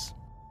podcasts.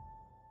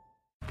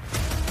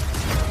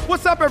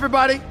 What's up,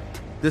 everybody?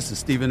 This is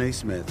Stephen A.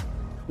 Smith.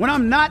 When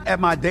I'm not at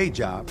my day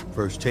job,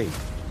 First Take,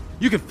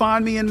 you can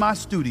find me in my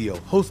studio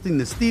hosting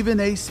the Stephen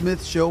A.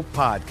 Smith Show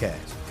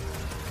podcast.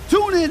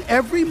 Tune in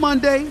every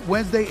Monday,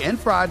 Wednesday, and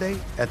Friday,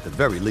 at the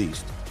very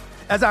least,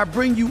 as I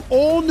bring you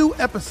all new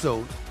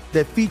episodes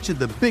that feature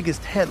the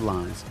biggest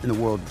headlines in the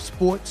world of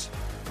sports,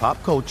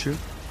 pop culture,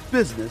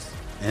 business,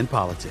 and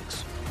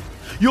politics.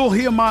 You'll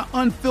hear my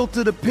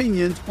unfiltered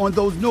opinions on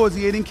those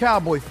nauseating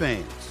Cowboy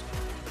fans,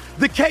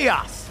 the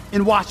chaos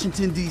in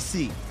Washington,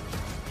 D.C.,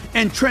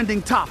 and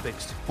trending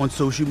topics on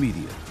social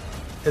media,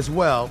 as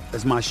well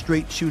as my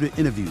straight shooter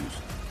interviews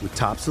with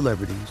top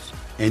celebrities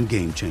and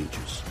game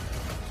changers.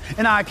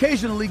 And I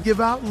occasionally give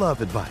out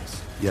love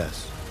advice.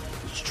 Yes,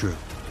 it's true.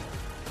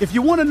 If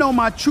you want to know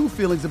my true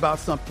feelings about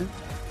something,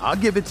 I'll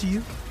give it to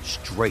you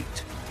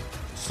straight.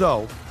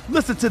 So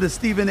listen to the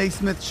Stephen A.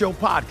 Smith Show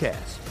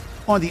podcast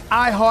on the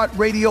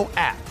iHeartRadio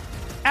app,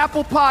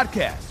 Apple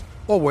Podcasts,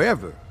 or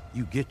wherever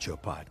you get your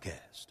podcast.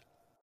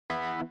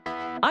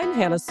 I'm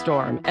Hannah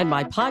Storm, and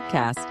my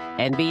podcast,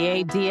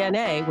 NBA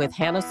DNA with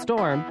Hannah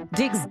Storm,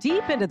 digs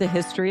deep into the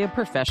history of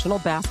professional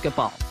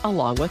basketball,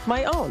 along with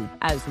my own,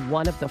 as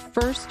one of the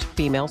first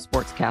female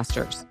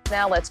sportscasters.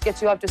 Now let's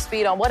get you up to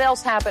speed on what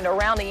else happened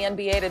around the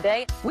NBA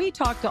today. We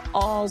talked to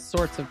all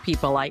sorts of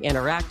people I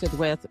interacted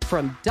with,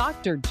 from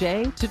Dr.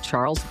 J to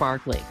Charles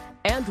Barkley,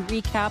 and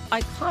recap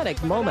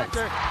iconic moments.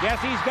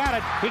 Yes, he's got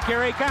it.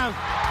 Here he comes.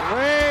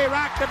 We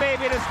rock the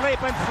baby to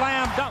sleep and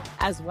slam dunk.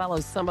 As well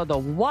as some of the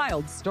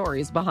wild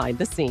stories behind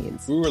the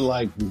scenes. We were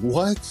like,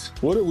 what?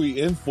 What are we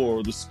in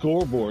for? The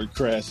scoreboard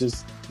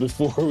crashes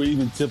before we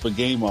even tip a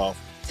game off.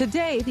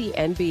 Today, the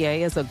NBA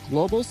is a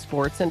global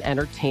sports and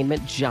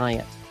entertainment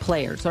giant.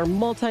 Players are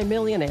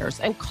multimillionaires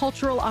and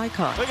cultural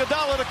icons.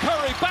 Iguodala to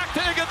Curry, back to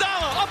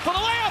Iguodala, up for the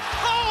layup.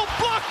 Oh,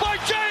 blocked by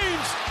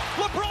James.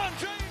 LeBron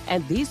James.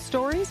 And these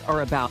stories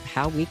are about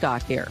how we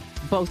got here,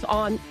 both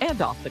on and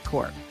off the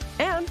court.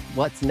 And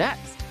what's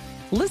next?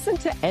 Listen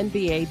to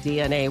NBA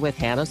DNA with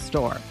Hannah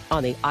Storm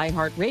on the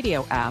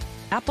iHeartRadio app,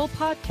 Apple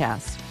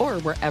Podcasts,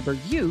 or wherever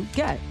you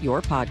get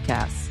your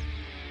podcasts.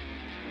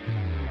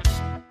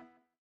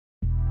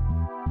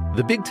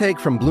 The Big Take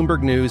from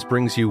Bloomberg News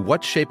brings you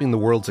what's shaping the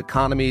world's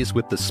economies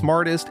with the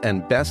smartest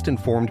and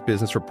best-informed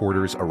business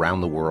reporters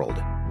around the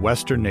world.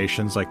 Western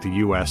nations like the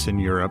U.S. and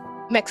Europe.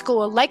 Mexico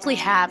will likely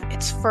have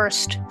its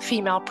first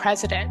female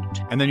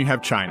president. And then you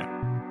have China.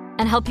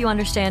 And help you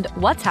understand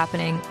what's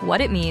happening,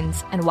 what it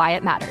means, and why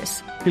it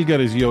matters. He'll get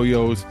his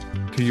yo-yos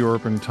to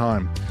Europe in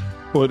time.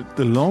 But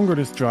the longer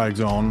this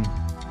drags on,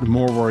 the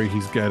more worry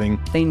he's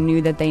getting. They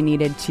knew that they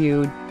needed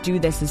to do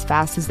this as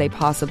fast as they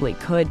possibly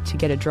could to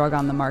get a drug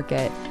on the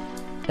market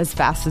as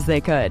fast as they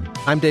could.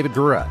 I'm David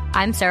Gura.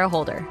 I'm Sarah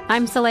Holder.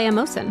 I'm Saleha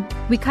Mohsen.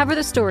 We cover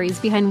the stories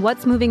behind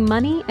what's moving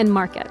money and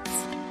markets.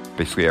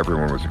 Basically,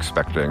 everyone was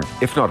expecting,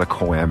 if not a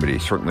calamity,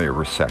 certainly a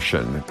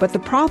recession. But the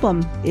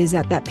problem is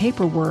that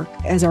paperwork,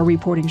 as our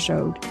reporting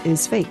showed,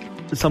 is fake.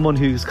 As someone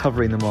who's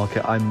covering the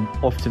market, I'm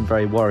often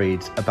very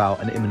worried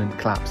about an imminent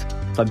collapse.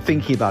 So I'm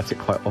thinking about it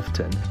quite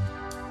often.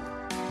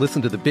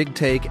 Listen to The Big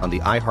Take on the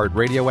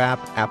iHeartRadio app,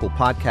 Apple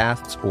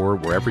Podcasts, or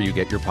wherever you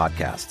get your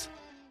podcasts.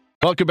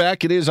 Welcome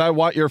back. It is I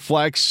Want Your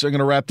Flex. I'm going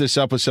to wrap this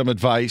up with some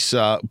advice.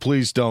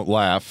 Please don't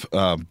laugh.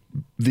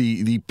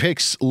 The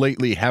picks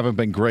lately haven't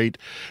been great,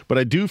 but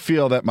I do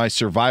feel that my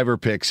survivor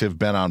picks have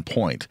been on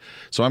point.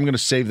 So I'm going to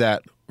save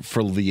that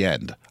for the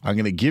end. I'm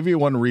going to give you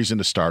one reason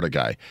to start a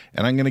guy,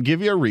 and I'm going to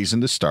give you a reason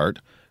to start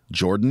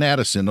Jordan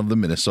Addison of the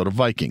Minnesota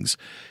Vikings.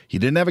 He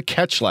didn't have a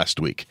catch last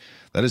week.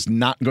 That is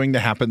not going to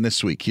happen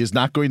this week. He is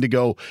not going to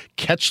go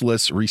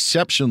catchless,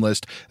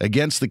 receptionless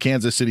against the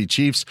Kansas City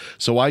Chiefs.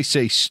 So I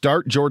say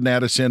start Jordan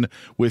Addison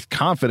with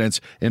confidence.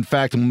 In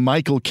fact,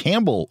 Michael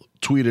Campbell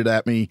tweeted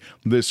at me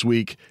this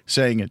week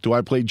saying, do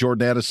I play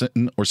Jordan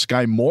Addison or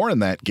Sky Moore in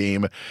that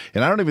game?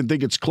 And I don't even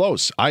think it's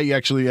close. I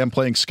actually am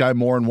playing Sky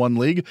Moore in one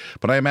league,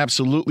 but I am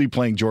absolutely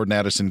playing Jordan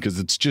Addison because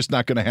it's just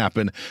not going to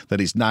happen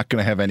that he's not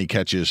going to have any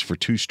catches for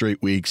 2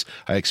 straight weeks.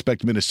 I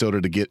expect Minnesota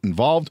to get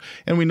involved,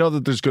 and we know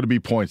that there's going to be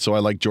points, so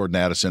I like Jordan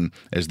Addison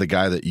as the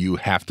guy that you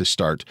have to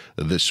start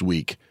this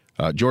week.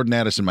 Jordan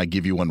Addison might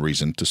give you one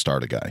reason to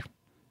start a guy.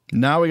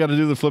 Now we got to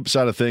do the flip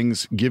side of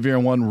things, give you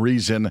one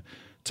reason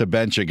to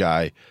bench a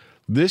guy.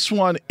 This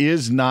one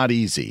is not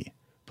easy,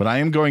 but I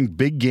am going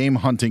big game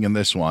hunting in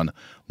this one.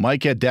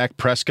 Mike had Dak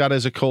Prescott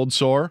as a cold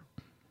sore.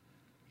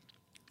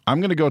 I'm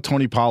going to go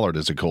Tony Pollard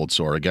as a cold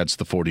sore against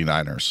the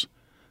 49ers.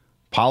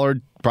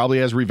 Pollard probably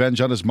has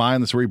revenge on his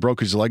mind. That's where he broke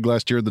his leg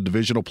last year in the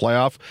divisional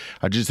playoff.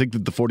 I just think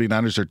that the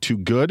 49ers are too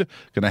good.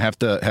 Going to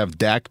have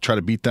Dak try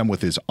to beat them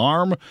with his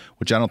arm,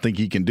 which I don't think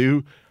he can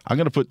do. I'm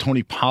going to put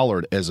Tony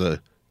Pollard as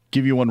a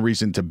give you one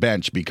reason to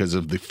bench because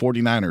of the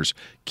 49ers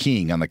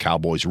keying on the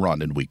Cowboys'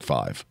 run in Week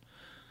 5.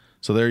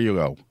 So there you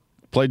go.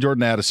 Play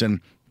Jordan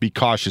Addison. Be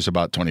cautious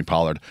about Tony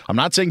Pollard. I'm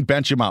not saying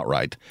bench him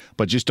outright,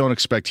 but just don't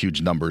expect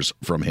huge numbers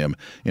from him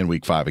in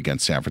Week 5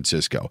 against San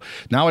Francisco.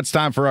 Now it's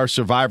time for our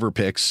survivor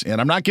picks,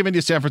 and I'm not giving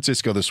you San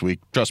Francisco this week.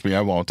 Trust me,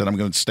 I won't, and I'm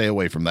going to stay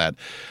away from that.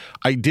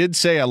 I did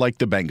say I like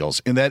the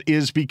Bengals, and that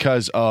is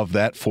because of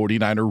that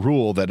 49er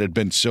rule that had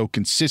been so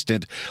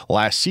consistent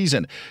last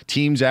season.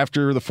 Teams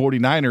after the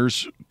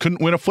 49ers couldn't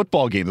win a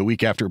football game the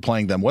week after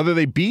playing them. Whether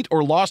they beat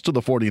or lost to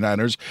the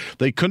 49ers,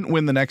 they couldn't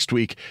win the next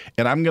week,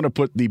 and I'm going to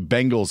put the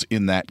Bengals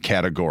in that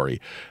category.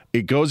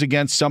 It goes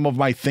against some of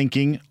my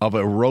thinking of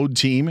a road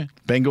team.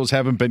 Bengals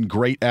haven't been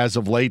great as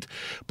of late,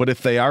 but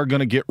if they are going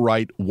to get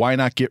right, why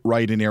not get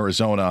right in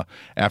Arizona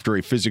after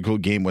a physical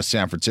game with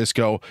San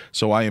Francisco?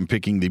 So I am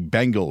picking the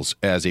Bengals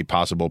as a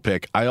possible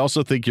pick. I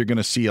also think you're going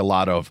to see a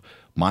lot of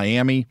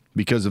Miami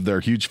because of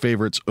their huge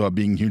favorites,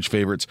 being huge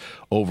favorites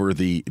over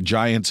the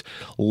Giants.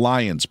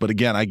 Lions, but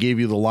again, I gave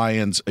you the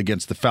Lions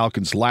against the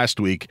Falcons last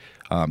week.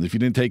 If you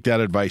didn't take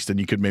that advice, then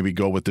you could maybe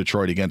go with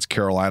Detroit against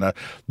Carolina.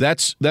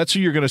 That's who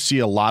you're going to see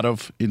a lot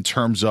of in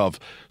terms of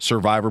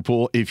survivor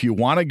pool. If you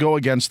want to go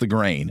against the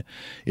grain,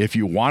 if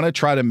you want to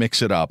try to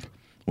mix it up,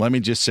 let me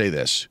just say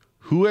this.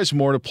 Who has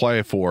more to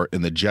play for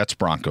in the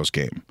Jets-Broncos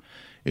game?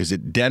 Is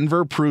it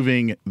Denver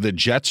proving the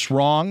Jets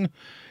wrong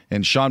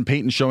and Sean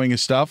Payton showing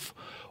his stuff?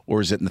 Or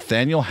is it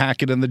Nathaniel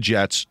Hackett and the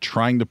Jets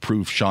trying to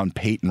prove Sean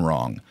Payton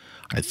wrong?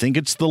 I think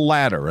it's the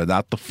latter and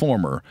not the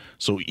former.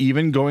 So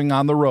even going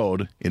on the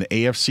road in an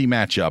AFC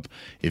matchup,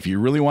 if you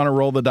really want to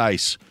roll the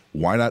dice,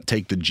 Why not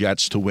take the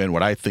Jets to win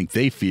what I think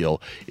they feel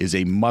is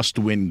a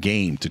must-win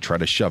game to try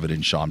to shove it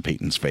in Sean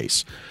Payton's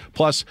face?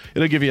 Plus,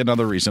 it'll give you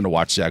another reason to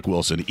watch Zach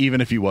Wilson,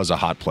 even if he was a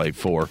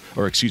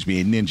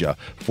ninja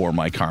for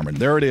Mike Harmon.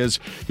 There it is,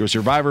 your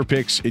Survivor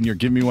picks and your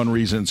Give Me One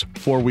reasons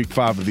for Week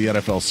 5 of the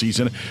NFL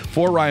season.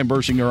 For Ryan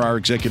Bershinger, our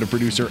executive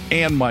producer,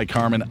 and Mike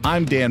Harmon,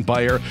 I'm Dan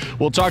Beyer.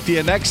 We'll talk to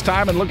you next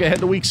time and look ahead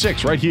to Week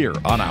 6 right here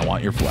on I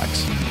Want Your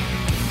Flex.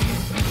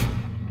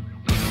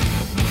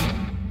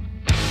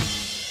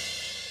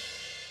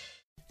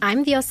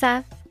 I'm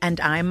Diosa.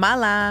 And I'm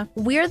Mala.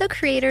 We're the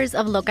creators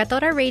of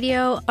Locatora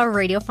Radio, a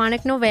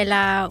radiophonic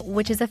novela,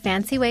 which is a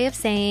fancy way of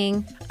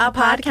saying a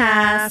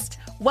podcast.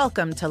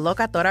 Welcome to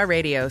Locatora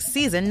Radio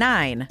Season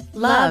 9.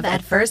 Love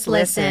at First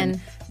Listen.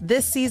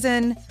 This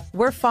season,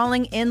 we're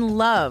falling in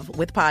love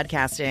with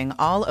podcasting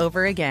all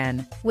over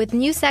again. With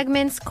new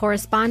segments,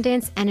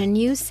 correspondence, and a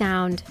new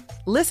sound.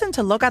 Listen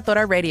to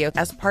Locatora Radio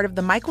as part of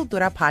the Michael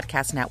Dura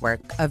Podcast Network.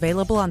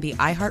 Available on the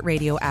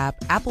iHeartRadio app,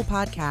 Apple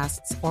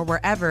Podcasts, or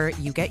wherever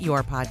you get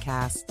your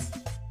podcasts.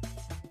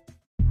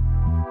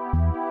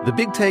 The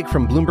Big Take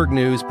from Bloomberg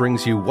News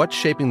brings you what's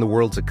shaping the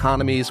world's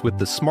economies with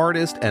the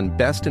smartest and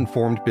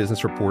best-informed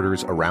business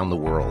reporters around the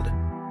world.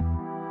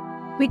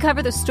 We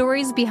cover the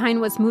stories behind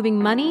what's moving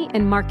money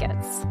and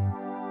markets.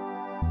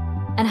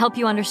 And help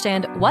you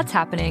understand what's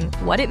happening,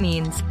 what it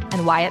means,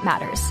 and why it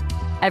matters.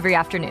 Every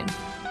afternoon.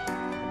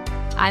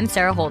 I'm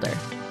Sarah Holder.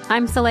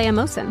 I'm Saleha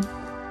Mohsin.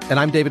 And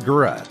I'm David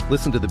Gura.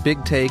 Listen to The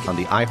Big Take on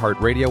the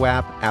iHeartRadio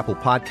app, Apple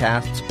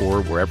Podcasts,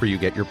 or wherever you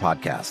get your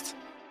podcasts.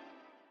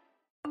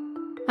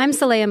 I'm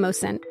Saleha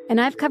Mohsin,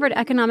 and I've covered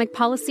economic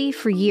policy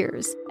for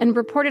years and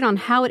reported on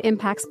how it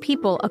impacts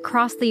people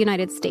across the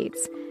United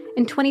States.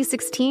 In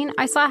 2016,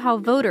 I saw how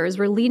voters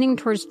were leaning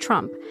towards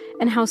Trump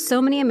and how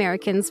so many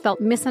Americans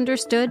felt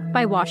misunderstood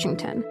by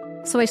Washington.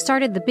 So I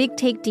started The Big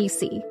Take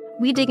DC.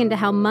 We dig into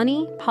how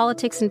money,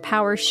 politics, and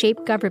power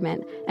shape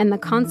government and the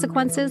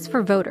consequences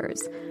for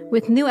voters.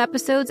 With new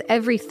episodes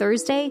every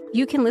Thursday,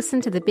 you can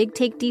listen to The Big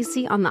Take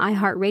DC on the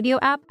iHeartRadio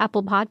app,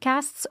 Apple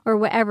Podcasts, or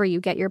wherever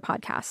you get your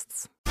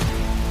podcasts.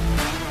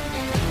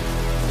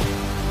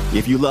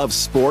 If you love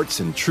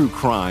sports and true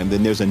crime,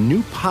 then there's a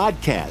new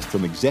podcast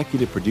from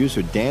executive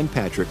producer Dan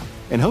Patrick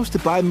and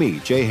hosted by me,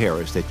 Jay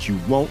Harris, that you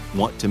won't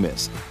want to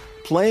miss.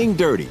 Playing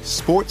Dirty: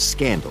 Sports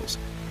Scandals.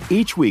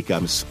 Each week,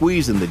 I'm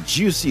squeezing the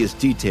juiciest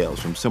details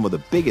from some of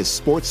the biggest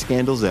sports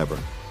scandals ever.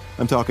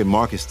 I'm talking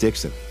Marcus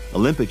Dixon,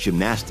 Olympic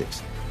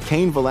gymnastics,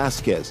 Cain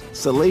Velasquez,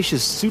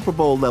 salacious Super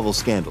Bowl-level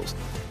scandals.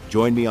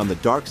 Join me on the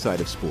dark side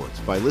of sports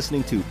by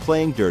listening to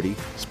Playing Dirty: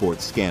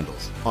 Sports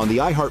Scandals on the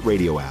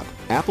iHeartRadio app,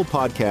 Apple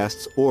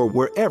Podcasts, or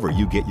wherever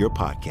you get your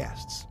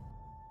podcasts.